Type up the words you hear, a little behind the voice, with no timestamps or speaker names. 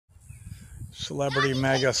Celebrity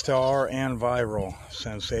megastar and viral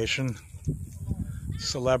sensation.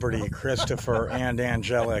 Celebrity Christopher and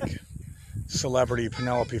angelic. Celebrity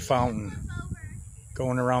Penelope Fountain.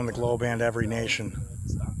 Going around the globe and every nation.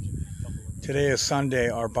 Today is Sunday,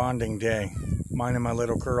 our bonding day. Mine and my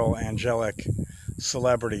little girl, angelic.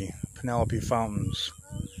 Celebrity Penelope Fountains.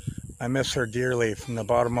 I miss her dearly from the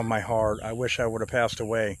bottom of my heart. I wish I would have passed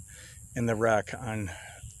away in the wreck on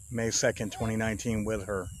May 2nd, 2019 with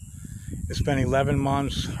her. It's been 11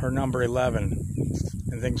 months, her number 11,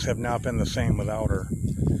 and things have not been the same without her.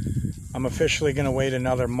 I'm officially going to wait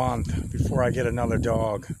another month before I get another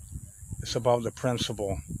dog. It's about the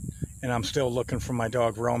principle, and I'm still looking for my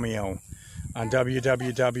dog Romeo on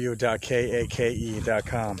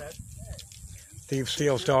www.kake.com. Thief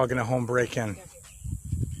steals dog in a home break-in.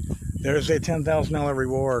 There's a $10,000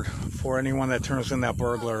 reward for anyone that turns in that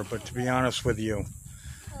burglar, but to be honest with you,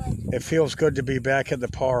 it feels good to be back at the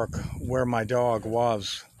park where my dog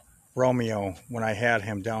was, Romeo, when I had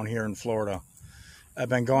him down here in Florida. I've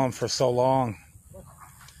been gone for so long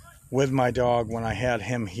with my dog when I had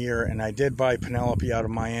him here, and I did buy Penelope out of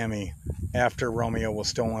Miami after Romeo was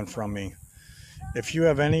stolen from me. If you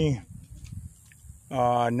have any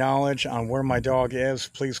knowledge on where my dog is,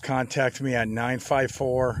 please contact me at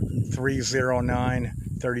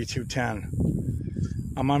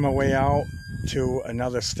 954-309-3210. I'm on my way out to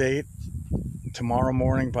another state tomorrow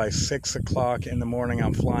morning. By 6 o'clock in the morning,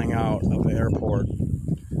 I'm flying out of the airport.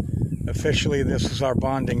 Officially, this is our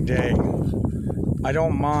bonding day. I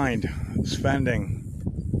don't mind spending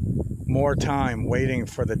more time waiting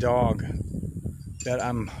for the dog that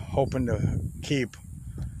I'm hoping to keep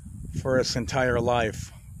for its entire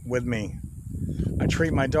life with me. I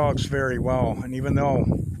treat my dogs very well, and even though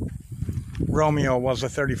Romeo was a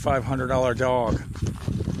 $3,500 dog,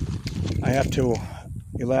 I have to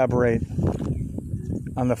elaborate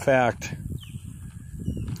on the fact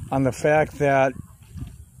that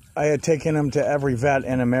I had taken him to every vet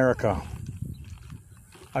in America.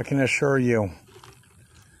 I can assure you,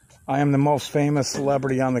 I am the most famous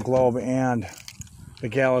celebrity on the globe and the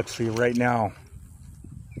galaxy right now.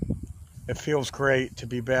 It feels great to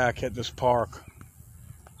be back at this park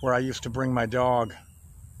where I used to bring my dog,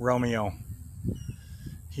 Romeo.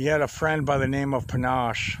 He had a friend by the name of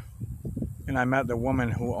Panache, and I met the woman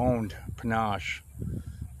who owned Panache.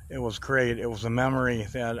 It was great. It was a memory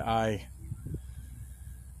that I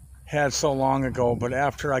had so long ago, but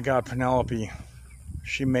after I got Penelope,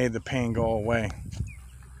 she made the pain go away.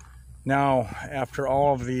 Now, after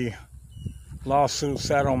all of the lawsuit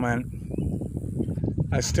settlement,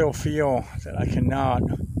 I still feel that I cannot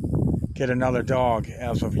get another dog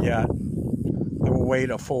as of yet. I will wait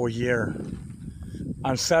a full year.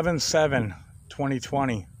 On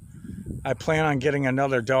 7/7/2020, I plan on getting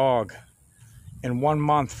another dog in 1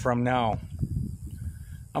 month from now.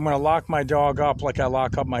 I'm going to lock my dog up like I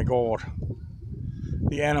lock up my gold.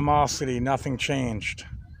 The animosity, nothing changed.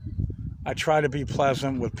 I try to be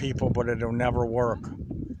pleasant with people, but it'll never work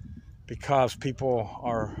because people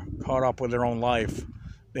are caught up with their own life.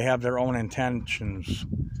 They have their own intentions,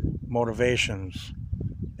 motivations,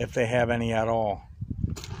 if they have any at all.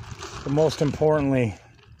 But most importantly,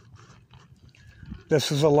 this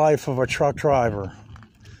is the life of a truck driver.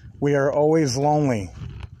 We are always lonely,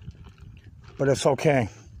 but it's okay.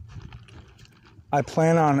 I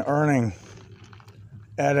plan on earning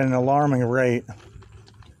at an alarming rate.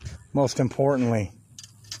 Most importantly,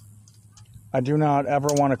 I do not ever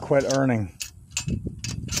want to quit earning,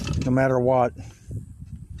 no matter what.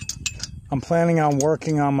 I'm planning on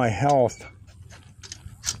working on my health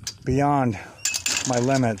beyond my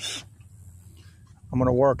limits. I'm going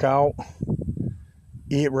to work out,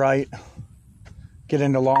 eat right, get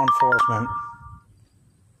into law enforcement.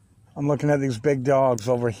 I'm looking at these big dogs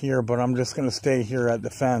over here, but I'm just going to stay here at the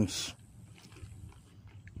fence.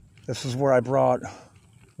 This is where I brought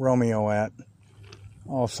Romeo at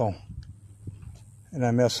also, and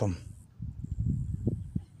I miss him.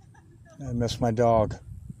 I miss my dog.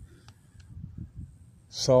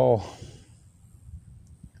 So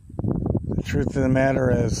the truth of the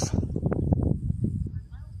matter is,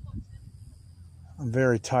 I'm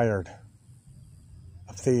very tired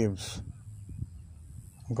of thieves.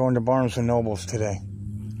 I'm going to Barnes & Noble's today.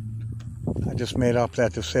 I just made up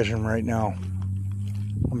that decision right now.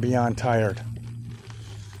 I'm beyond tired.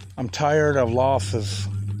 I'm tired of losses,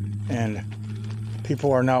 and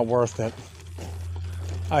people are not worth it.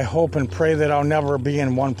 I hope and pray that I'll never be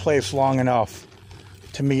in one place long enough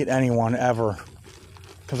to meet anyone ever,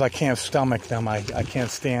 because I can't stomach them. I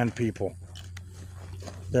can't stand people.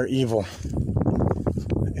 They're evil,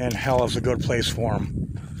 and hell is a good place for them.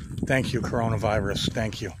 Thank you, coronavirus.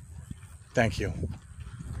 Thank you. Thank you.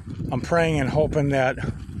 I'm praying and hoping that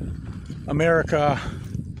America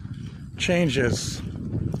changes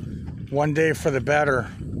one day for the better,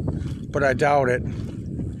 but I doubt it.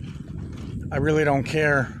 I really don't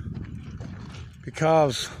care,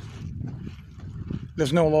 because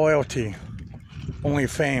there's no loyalty, only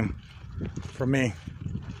fame for me.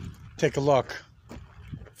 Take a look.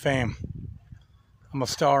 Fame. I'm a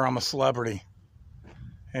star, I'm a celebrity,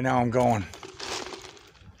 and now I'm going.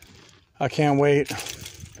 I can't wait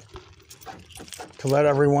to let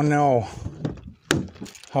everyone know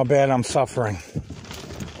how bad I'm suffering.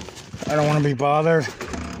 I don't want to be bothered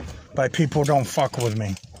by people who don't fuck with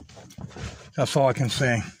me. That's all I can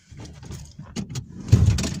say.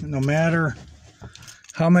 No matter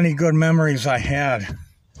how many good memories I had,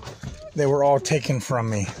 they were all taken from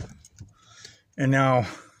me. And now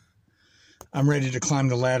I'm ready to climb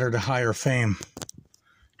the ladder to higher fame.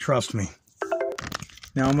 Trust me.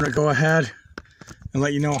 Now I'm going to go ahead and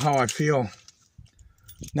let you know how I feel.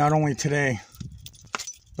 Not only today,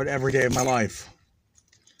 but every day of my life.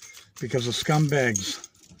 Because the scumbags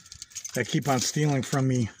that keep on stealing from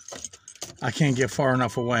me, I can't get far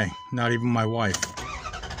enough away. Not even my wife.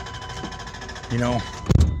 You know,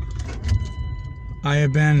 I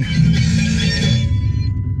have been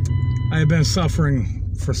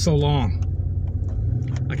suffering for so long.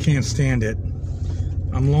 I can't stand it.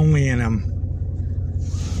 I'm lonely and I'm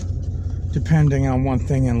depending on one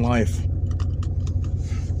thing in life.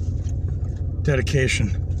 Dedication,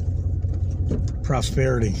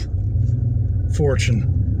 prosperity, fortune,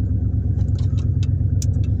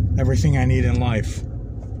 everything I need in life.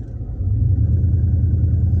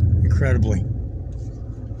 Incredibly.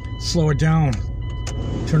 Slow it down.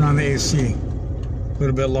 Turn on the AC. A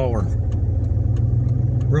little bit lower.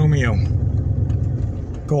 Romeo.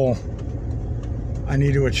 Goal I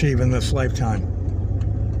need to achieve in this lifetime.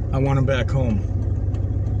 I want him back home.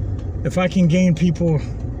 If I can gain people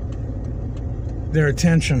their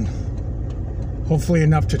attention, hopefully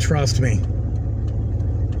enough to trust me,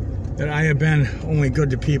 that I have been only good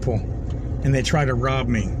to people and they try to rob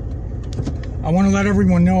me. I want to let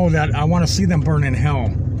everyone know that I want to see them burn in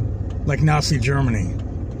hell, like Nazi Germany.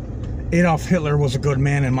 Adolf Hitler was a good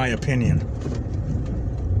man in my opinion.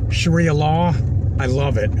 Sharia law, I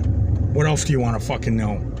love it. What else do you want to fucking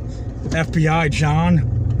know? FBI,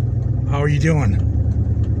 John, how are you doing?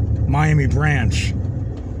 Miami branch,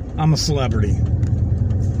 I'm a celebrity.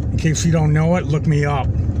 In case you don't know it, look me up.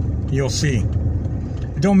 You'll see.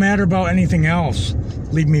 It don't matter about anything else.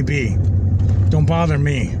 Leave me be. Don't bother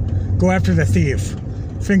me. Go after the thief.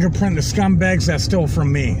 Fingerprint the scumbags that stole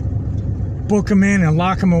from me. Book them in and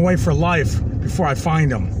lock them away for life before I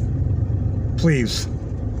find them. Please.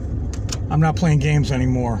 I'm not playing games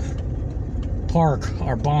anymore. Park,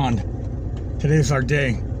 our bond. Today's our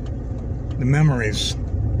day. The memories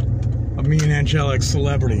of me and angelic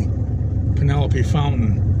celebrity Penelope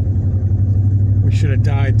Fountain. We should have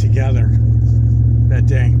died together that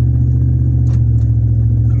day.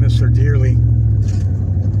 I miss her dearly.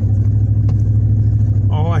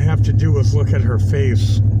 All I have to do is look at her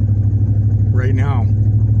face right now.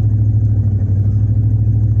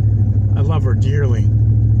 I love her dearly.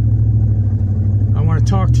 I want to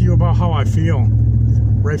talk to you about how I feel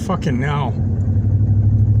right fucking now.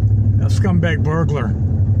 A scumbag burglar.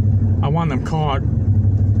 I want them caught.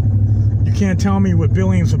 You can't tell me with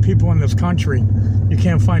billions of people in this country you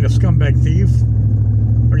can't find a scumbag thief?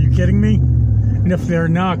 Are you kidding me? And if they're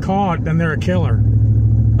not caught, then they're a killer.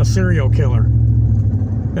 A serial killer.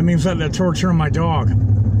 That means that they're torturing my dog.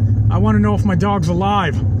 I want to know if my dog's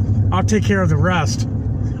alive. I'll take care of the rest.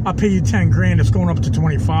 I'll pay you 10 grand. It's going up to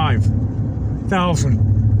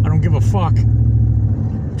 25,000. I don't give a fuck.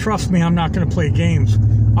 Trust me, I'm not going to play games.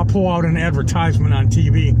 I'll pull out an advertisement on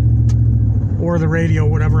TV or the radio,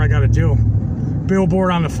 whatever I got to do.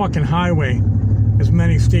 Billboard on the fucking highway. As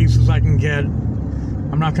many states as I can get.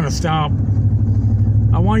 I'm not going to stop.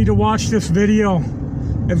 I want you to watch this video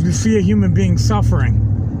as you see a human being suffering.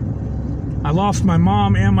 I lost my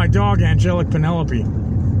mom and my dog, Angelic Penelope.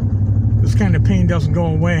 This kind of pain doesn't go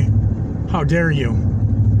away. How dare you?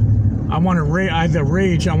 I want to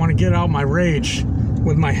rage. I want to get out my rage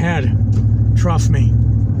with my head. Trust me.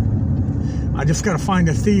 I just got to find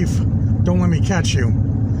a thief. Don't let me catch you.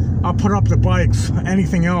 I'll put up the bikes,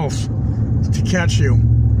 anything else, to catch you.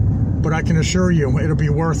 But I can assure you, it'll be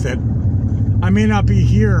worth it. I may not be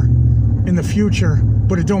here in the future,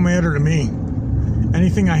 but it don't matter to me.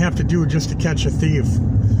 Anything I have to do just to catch a thief.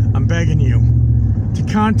 I'm begging you to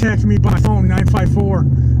contact me by phone,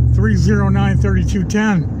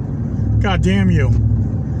 954-309-3210. God damn you.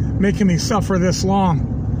 Making me suffer this long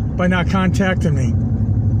by not contacting me.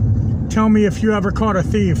 Tell me if you ever caught a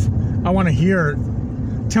thief. I want to hear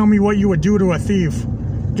it. Tell me what you would do to a thief.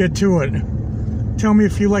 Get to it. Tell me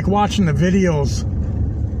if you like watching the videos.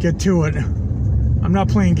 Get to it. I'm not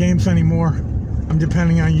playing games anymore. I'm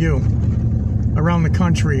depending on you. Around the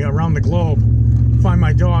country, around the globe. Find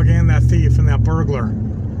my dog and that thief and that burglar.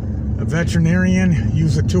 A veterinarian,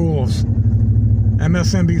 use the tools.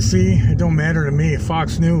 MSNBC, it don't matter to me.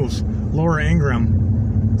 Fox News, Laura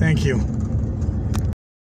Ingraham. Thank you.